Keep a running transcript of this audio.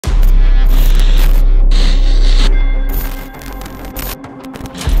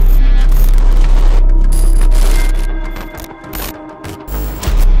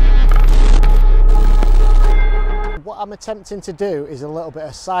I'm attempting to do is a little bit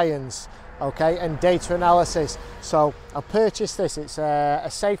of science, okay, and data analysis. So I purchased this. It's a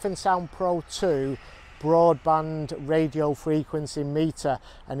Safe and Sound Pro 2 broadband radio frequency meter,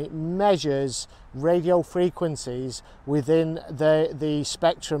 and it measures radio frequencies within the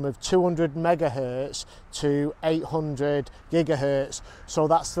spectrum of 200 megahertz to 800 gigahertz. So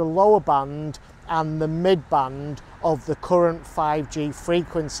that's the lower band and the mid band of the current 5G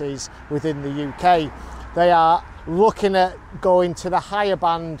frequencies within the UK. They are looking at going to the higher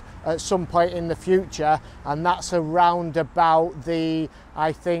band at some point in the future, and that's around about the,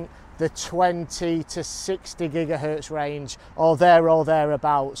 I think, the 20 to 60 gigahertz range, or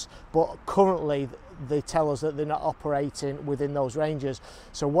thereabouts. But currently they tell us that they're not operating within those ranges.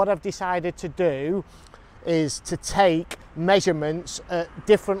 So what I've decided to do is to take measurements at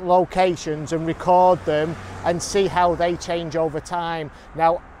different locations and record them and see how they change over time.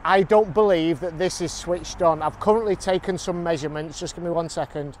 Now, I don't believe that this is switched on. I've currently taken some measurements, just give me 1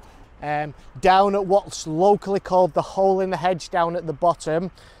 second, down at what's locally called the hole in the hedge down at the bottom.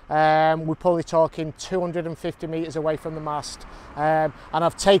 We're probably talking 250 meters away from the mast, and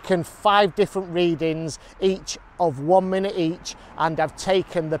I've taken 5 different readings, each of 1 minute each, and I've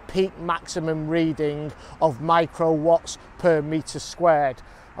taken the peak maximum reading of microwatts per meter squared.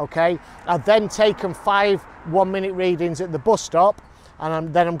 Okay, I've then taken 5 1-minute readings at the bus stop,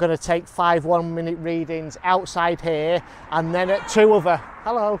 and then I'm going to take 5 1-minute readings outside here, and then at 2 other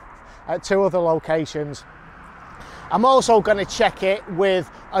locations. I'm also going to check it with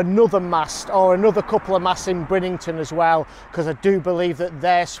another mast, or another couple of masts in Brinnington as well, because I do believe that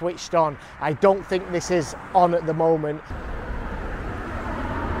they're switched on. I don't think this is on at the moment.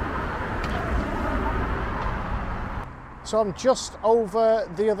 So I'm just over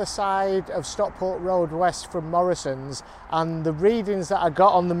the other side of Stockport Road West from Morrison's, and the readings that I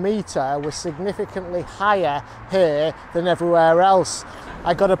got on the meter were significantly higher here than everywhere else.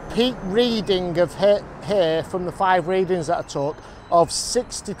 I got a peak reading of here from the 5 readings that I took of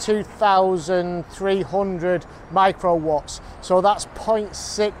 62,300 microwatts. So that's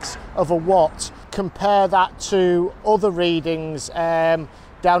 0.6 of a watt. Compare that to other readings down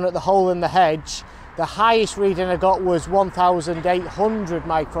at the hole in the hedge. The highest reading I got was 1,800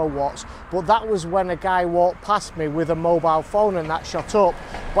 microwatts, but that was when a guy walked past me with a mobile phone and that shot up.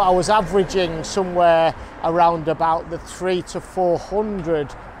 But I was averaging somewhere around about the 300 to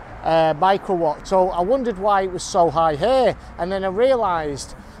 400 microwatts. So I wondered why it was so high here, and then I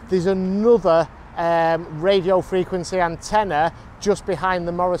realised there's another radio frequency antenna just behind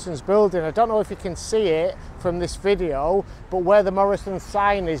the Morrison's building. I don't know if you can see it from this video, but where the Morrison's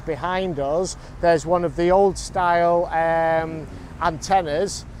sign is behind us, there's one of the old style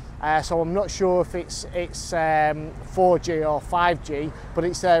antennas. So I'm not sure if it's 4G or 5G, but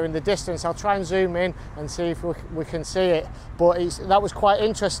it's there in the distance. I'll try and zoom in and see if we can see it. But that was quite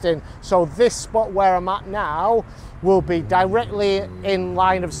interesting. So this spot where I'm at now will be directly in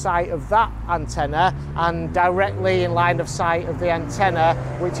line of sight of that antenna, and directly in line of sight of the antenna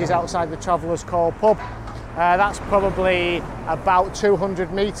which is outside the Travellers Call pub. That's probably about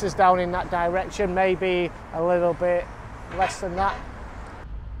 200 meters down in that direction, maybe a little bit less than that.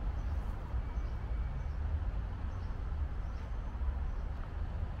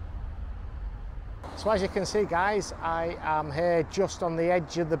 So as you can see, guys, I am here just on the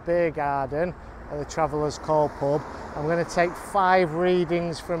edge of the beer garden at the Travellers Call pub. I'm going to take 5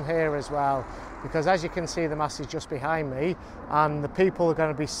 readings from here as well, because as you can see, the mast is just behind me, and the people are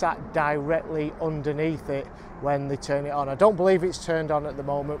going to be sat directly underneath it when they turn it on. I don't believe it's turned on at the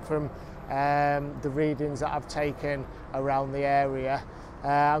moment from the readings that I've taken around the area.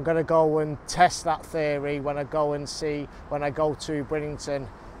 I'm going to go and test that theory when I go to Brinnington.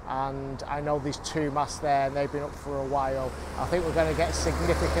 And I know there's 2 masts there and they've been up for a while. I think we're going to get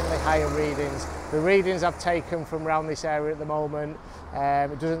significantly higher readings. The readings I've taken from around this area at the moment,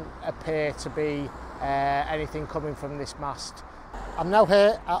 it doesn't appear to be anything coming from this mast. I'm now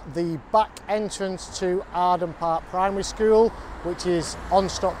here at the back entrance to Arden Park Primary School, which is on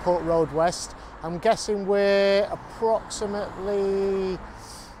Stockport Road West. I'm guessing we're approximately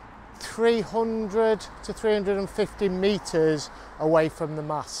 300 to 350 metres away from the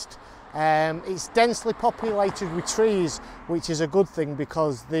mast. It's densely populated with trees, which is a good thing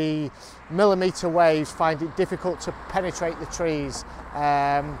because the millimetre waves find it difficult to penetrate the trees.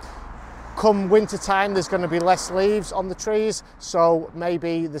 Come winter time, there's going to be less leaves on the trees, so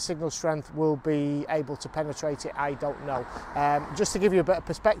maybe the signal strength will be able to penetrate it, I don't know. Just to give you a bit of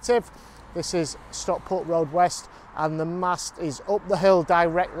perspective, this is Stockport Road West, and the mast is up the hill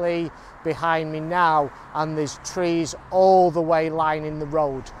directly behind me now, and there's trees all the way lining the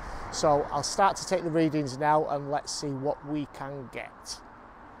road. So I'll start to take the readings now and let's see what we can get.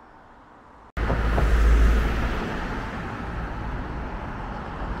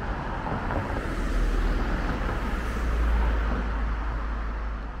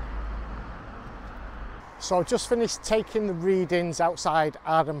 So I've just finished taking the readings outside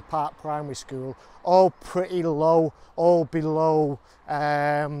Arden Park Primary School, all pretty low, all below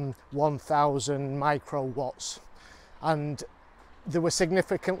 1000 microwatts, and they were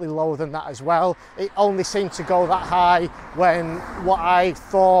significantly lower than that as well. It only seemed to go that high when what I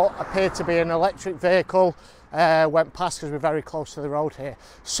thought appeared to be an electric vehicle went past, because we're very close to the road here.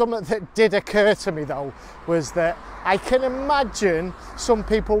 Something that did occur to me though was that I can imagine some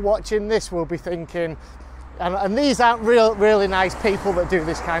people watching this will be thinking, and these aren't really nice people that do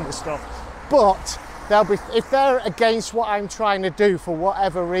this kind of stuff, but they'll be, if they're against what I'm trying to do for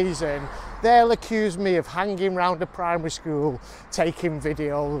whatever reason, they'll accuse me of hanging around a primary school taking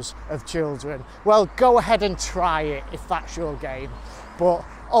videos of children. Well, go ahead and try it if that's your game. But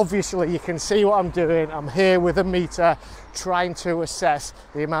obviously you can see what I'm doing. I'm here with a meter trying to assess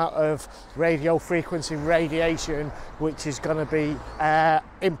the amount of radio frequency radiation which is going to be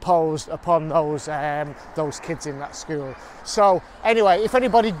imposed upon those kids in that school. So anyway, if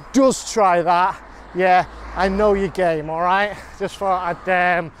anybody does try that, yeah, I know your game, all right? Just thought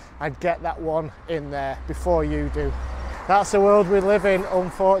I'd get that one in there before you do. That's the world we live in,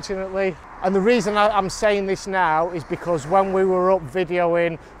 unfortunately. And the reason I'm saying this now is because when we were up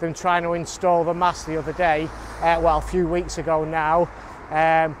videoing them trying to install the mast the other day, well, a few weeks ago now,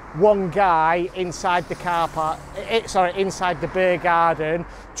 one guy inside the car park, inside the beer garden,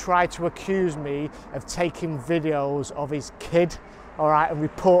 tried to accuse me of taking videos of his kid, all right, and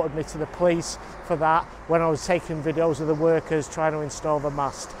reported me to the police for that when I was taking videos of the workers trying to install the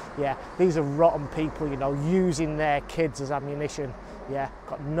mast. Yeah, these are rotten people, you know, using their kids as ammunition. Yeah,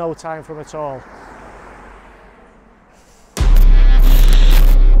 got no time for them at all.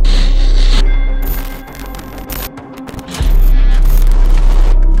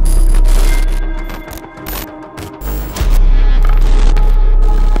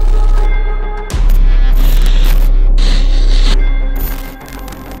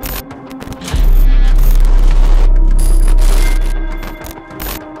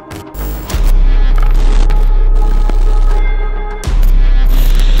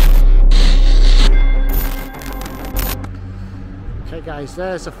 Guys,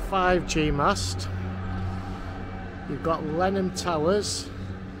 there's a 5G mast. You've got Lenham Towers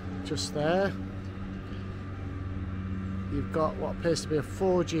just there. You've got what appears to be a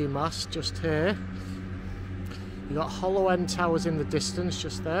 4G mast just here. You've got Hollow End Towers in the distance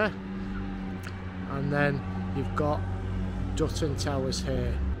just there. And then you've got Dutton Towers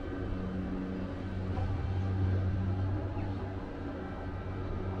here.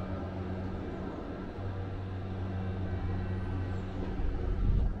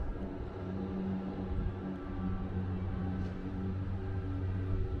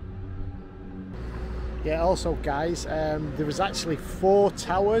 Yeah, also guys, there was actually 4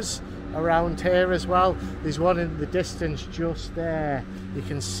 towers around here as well. There's one in the distance just there. You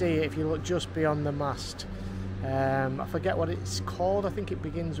can see it if you look just beyond the mast. I forget what it's called. I think it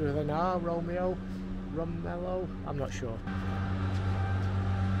begins with an R, Romeo, Romello, I'm not sure.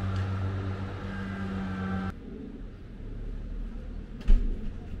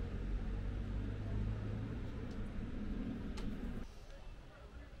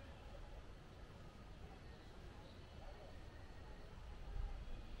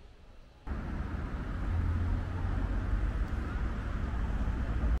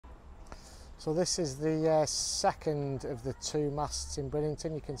 So this is the second of the 2 masts in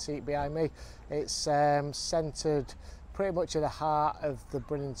Brinnington. You can see it behind me. It's centred pretty much at the heart of the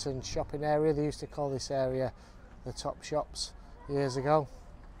Brinnington shopping area. They used to call this area the Top Shops years ago.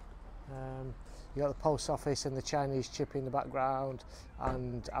 You got the post office and the Chinese chip in the background,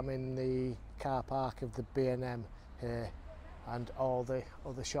 and I'm in the car park of the B&M here, and all the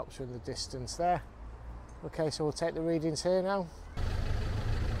other shops are in the distance there. Okay, so we'll take the readings here now.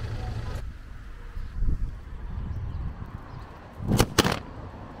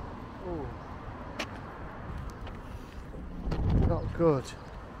 Not good.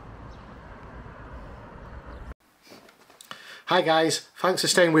 Hi guys, thanks for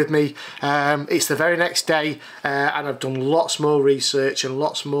staying with me. It's the very next day and I've done lots more research and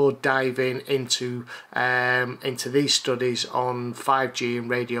lots more diving into these studies on 5G and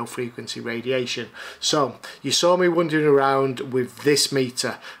radio frequency radiation. So you saw me wandering around with this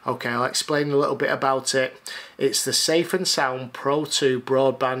meter. Okay, I'll explain a little bit about it. It's the Safe and Sound Pro 2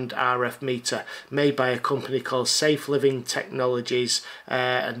 broadband RF meter made by a company called Safe Living Technologies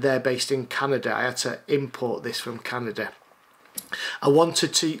and they're based in Canada. I had to import this from Canada. I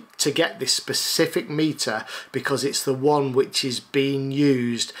wanted to get this specific meter because it's the one which is being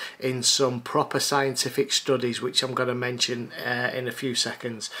used in some proper scientific studies, which I'm going to mention in a few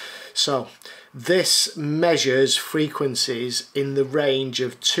seconds. So this measures frequencies in the range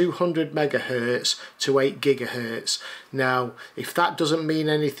of 200 megahertz to 8 gigahertz. Now, if that doesn't mean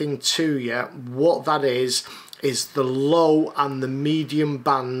anything to you, what that is the low and the medium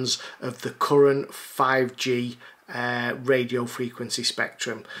bands of the current 5G radio frequency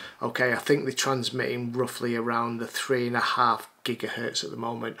spectrum. Okay, I think they're transmitting roughly around the 3.5 gigahertz at the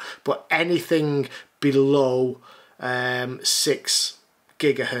moment, but anything below 6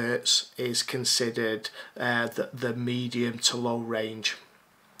 gigahertz is considered the medium to low range.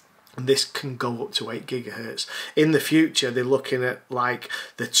 And this can go up to 8 gigahertz. In the future, they're looking at like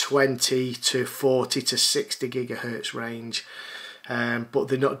the 20 to 40 to 60 gigahertz range. But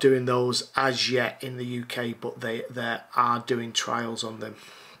they're not doing those as yet in the UK, but they are doing trials on them.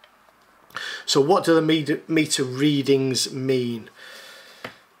 So what do the meter readings mean?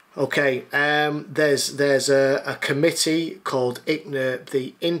 Okay, there's a committee called ICNIRP,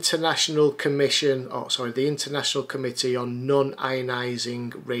 the International Committee on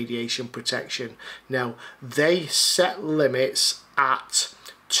Non-Ionizing Radiation Protection. Now, they set limits at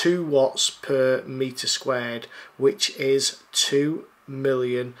 2 watts per meter squared, which is 2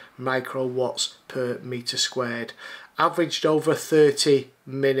 million microwatts per meter squared. Averaged over a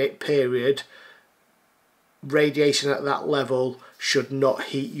 30-minute period, radiation at that level should not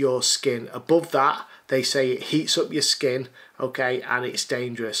heat your skin. Above that, they say it heats up your skin, okay, and it's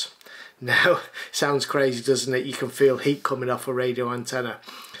dangerous. Now, sounds crazy, doesn't it? You can feel heat coming off a radio antenna.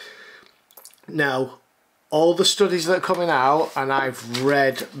 Now, all the studies that are coming out, and I've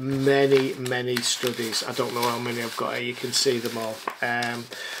read many studies, I don't know how many I've got here, you can see them all,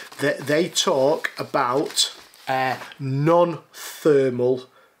 they talk about non-thermal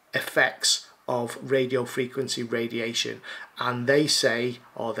effects of radio frequency radiation, and they say,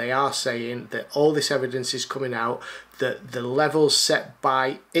 or they are saying, that all this evidence is coming out that the levels set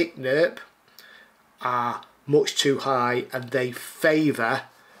by ICNIRP are much too high and they favour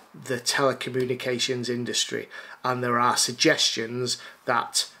the telecommunications industry. And there are suggestions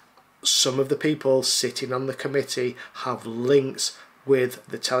that some of the people sitting on the committee have links with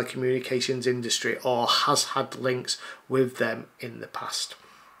the telecommunications industry or has had links with them in the past.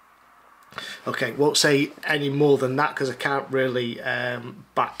 Okay, won't say any more than that because I can't really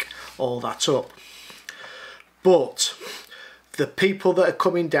back all that up. But the people that are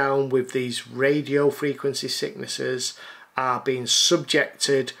coming down with these radio frequency sicknesses are being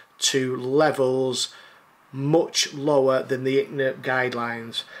subjected to levels much lower than the ICNIRP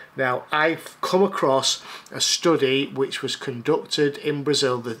guidelines. Now, I've come across a study which was conducted in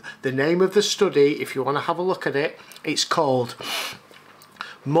Brazil. The name of the study, if you want to have a look at it, it's called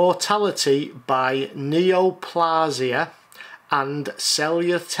Mortality by Neoplasia and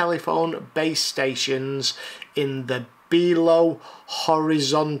Cellular Telephone Base Stations in the Belo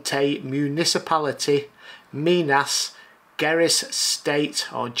Horizonte Municipality, Minas Gerais State,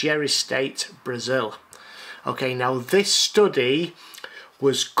 or Gerais State, Brazil. Okay, now this study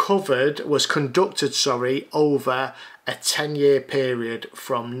was conducted over a 10-year period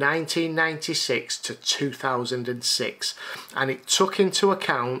from 1996 to 2006, and it took into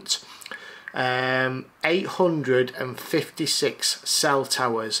account 856 cell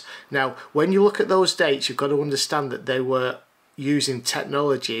towers. Now, when you look at those dates, you've got to understand that they were using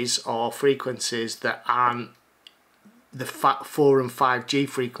technologies or frequencies that aren't the 4 and 5G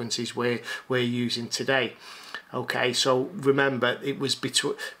frequencies we're using today. Okay, so remember, it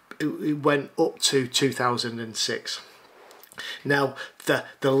went up to 2006. Now,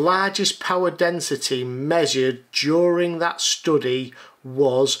 the largest power density measured during that study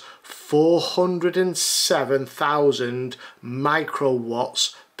was 407,000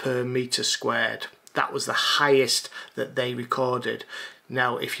 microwatts per meter squared. That was the highest that they recorded.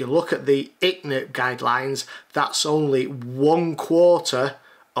 Now, if you look at the ICNIRP guidelines, that's only 1/4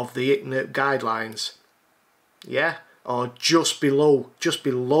 of the ICNIRP guidelines. Yeah, or just below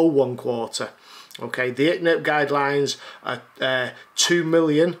 1/4. Okay, the ICNIRP guidelines are 2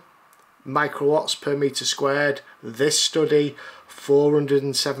 million microwatts per meter squared. This study,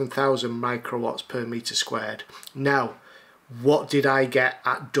 407,000 microwatts per meter squared. Now, what did I get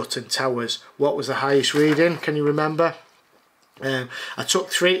at Dutton Towers? What was the highest reading? Can you remember? I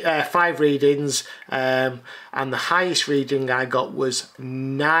took 5 readings, and the highest reading I got was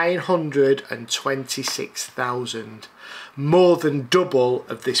 926,000, more than double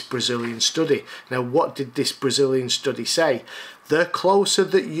of this Brazilian study. Now, what did this Brazilian study say? The closer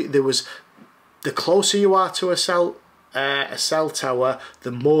that the closer you are to a cell tower,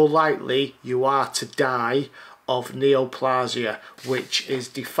 the more likely you are to die of neoplasia, which is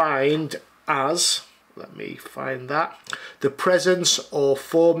defined as, let me find that, the presence or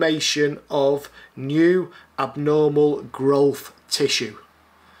formation of new abnormal growth tissue.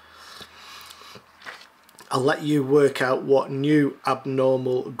 I'll let you work out what new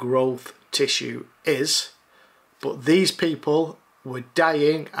abnormal growth tissue is, but these people were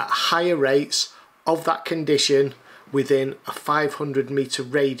dying at higher rates of that condition within a 500 meter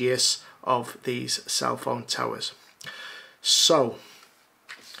radius of these cell phone towers. So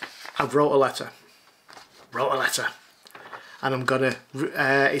I've wrote a letter, and I'm gonna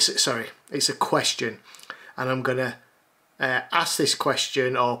it's a question, and I'm gonna ask this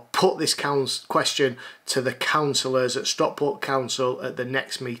question, or put this question to the councillors at Stockport Council at the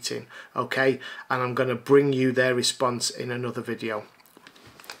next meeting, okay? And I'm going to bring you their response in another video.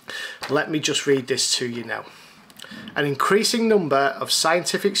 Let me just read this to you now. An increasing number of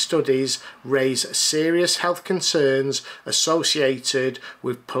scientific studies raise serious health concerns associated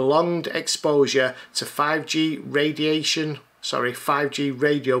with prolonged exposure to 5G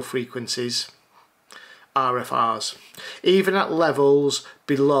radio frequencies, RFRs, even at levels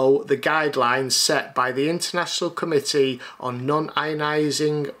below the guidelines set by the International Committee on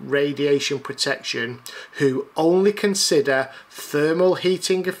Non-Ionizing Radiation Protection, who only consider thermal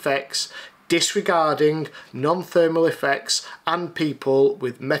heating effects, disregarding non-thermal effects, and people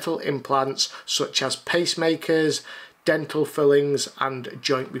with metal implants such as pacemakers, dental fillings and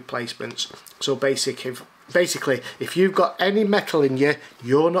joint replacements. So basically, if you've got any metal in you,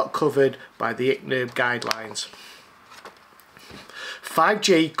 you're not covered by the ICNIRP guidelines.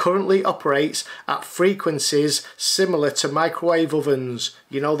 5G currently operates at frequencies similar to microwave ovens.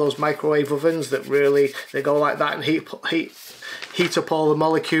 You know those microwave ovens that really, they go like that and heat up all the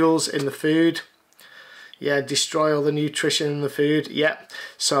molecules in the food? Yeah, destroy all the nutrition in the food. Yeah,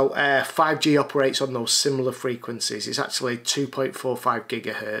 so 5G operates on those similar frequencies. It's actually 2.45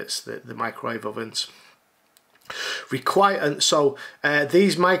 gigahertz, the microwave ovens.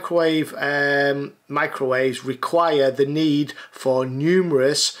 These microwaves require the need for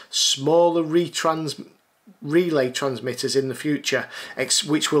numerous smaller relay transmitters in the future,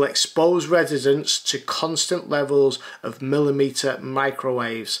 which will expose residents to constant levels of millimeter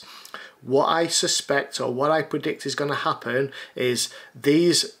microwaves. What I suspect, or what I predict is going to happen, is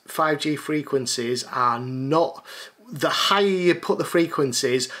these 5G frequencies are not, the higher you put the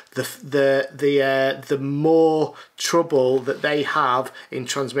frequencies, the more trouble that they have in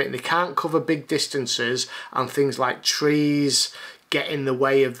transmitting. They can't cover big distances, and things like trees get in the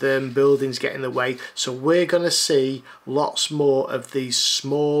way of them, buildings get in the way. So we're going to see lots more of these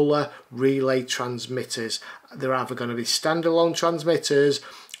smaller relay transmitters. They're either going to be standalone transmitters,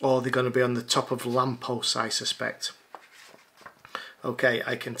 or they're going to be on the top of lampposts, I suspect. Okay,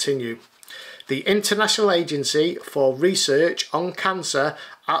 I continue. The International Agency for Research on Cancer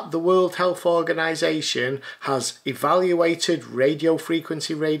at the World Health Organization has evaluated radio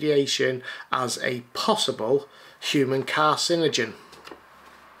frequency radiation as a possible human carcinogen.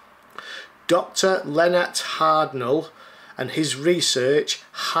 Dr. Lennart Hardnell and his research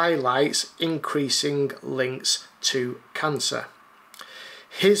highlights increasing links to cancer.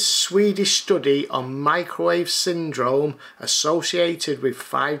 His Swedish study on microwave syndrome associated with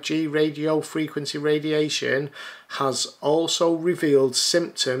 5G radio frequency radiation has also revealed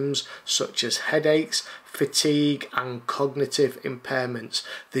symptoms such as headaches, fatigue and cognitive impairments.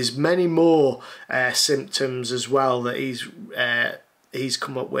 There's many more symptoms as well that he's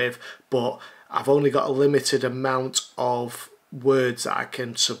come up with, but I've only got a limited amount of words that I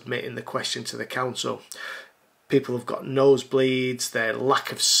can submit in the question to the council. People have got nosebleeds, their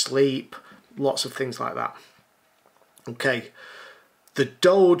lack of sleep, lots of things like that. Okay, the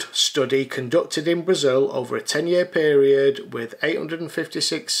DODE study conducted in Brazil over a 10-year period with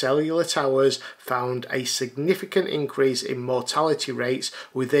 856 cellular towers found a significant increase in mortality rates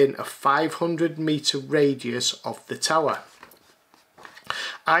within a 500 meter radius of the tower.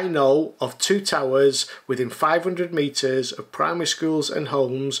 I know of 2 towers within 500 metres of primary schools and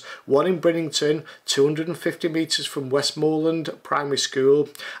homes, one in Brinnington, 250 metres from Westmoreland Primary School,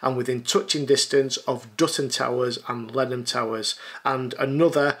 and within touching distance of Dutton Towers and Lenham Towers, and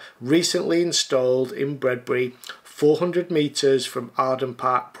another recently installed in Bredbury, 400 metres from Arden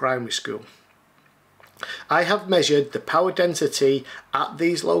Park Primary School. I have measured the power density at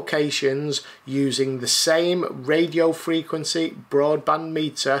these locations using the same radio frequency broadband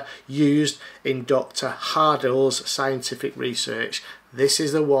meter used in Dr. Hardle's scientific research. This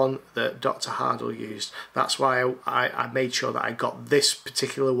is the one that Dr. Hardle used. That's why I made sure that I got this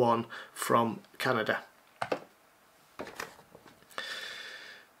particular one from Canada.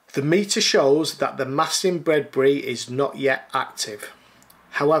 The meter shows that the mast in Bredbury is not yet active.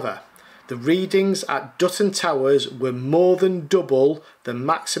 However, the readings at Dutton Towers were more than double the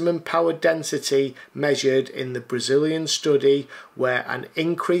maximum power density measured in the Brazilian study, where an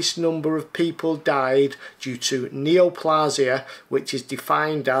increased number of people died due to neoplasia, which is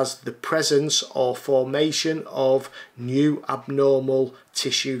defined as the presence or formation of new abnormal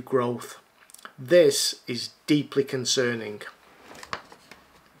tissue growth. This is deeply concerning.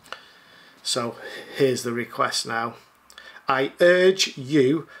 So here's the request now. I urge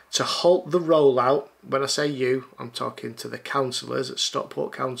you to halt the rollout. When I say you, I'm talking to the councillors at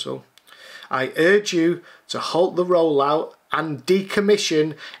Stockport Council. I urge you to halt the rollout and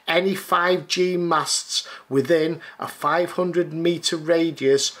decommission any 5G masts within a 500 metre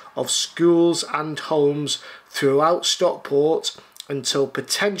radius of schools and homes throughout Stockport until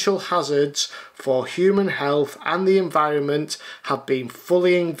potential hazards for human health and the environment have been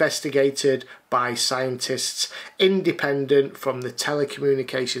fully investigated by scientists independent from the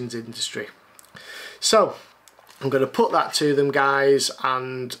telecommunications industry. So I'm going to put that to them, guys,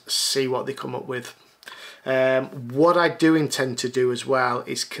 and see what they come up with. What I do intend to do as well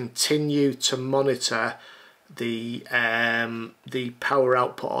is continue to monitor the power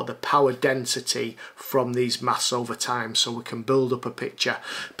output or the power density from these masts over time, so we can build up a picture,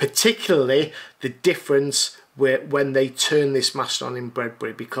 particularly the difference when they turn this mast on in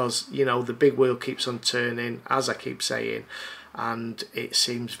Bredbury, because you know the big wheel keeps on turning, as I keep saying, and it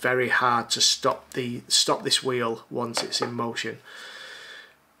seems very hard to stop this wheel once it's in motion,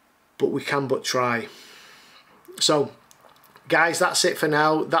 but we can but try. So guys, that's it for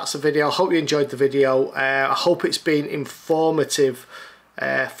now. That's the video. I hope you enjoyed the video. I hope it's been informative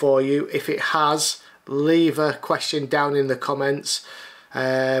for you. If it has, leave a question down in the comments.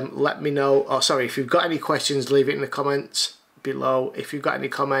 Let me know, or sorry, if you've got any questions, leave it in the comments below. If you've got any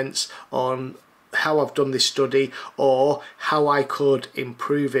comments on how I've done this study or how I could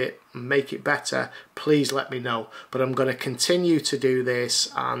improve it and make it better, please let me know. But I'm going to continue to do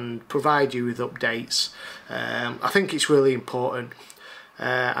this and provide you with updates. I think it's really important,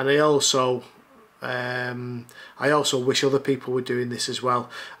 and I also wish other people were doing this as well.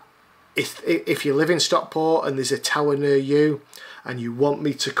 If you live in Stockport and there's a tower near you and you want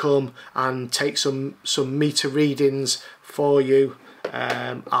me to come and take some meter readings for you,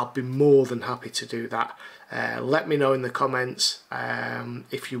 I'll be more than happy to do that. Let me know in the comments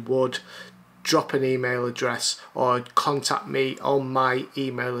if you would. Drop an email address or contact me on my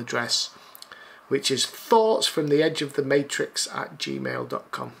email address, which is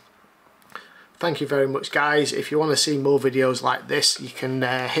thoughtsfromtheedgeofthematrix@gmail.com. Thank you very much, guys. If you want to see more videos like this, you can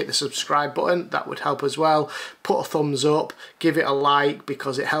hit the subscribe button. That would help as well. Put a thumbs up, give it a like,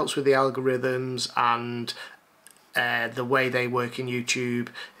 because it helps with the algorithms, and the way they work in YouTube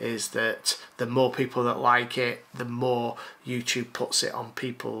is that the more people that like it, the more YouTube puts it on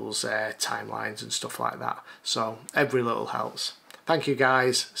people's timelines and stuff like that. So every little helps. Thank you,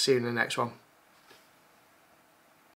 guys. See you in the next one.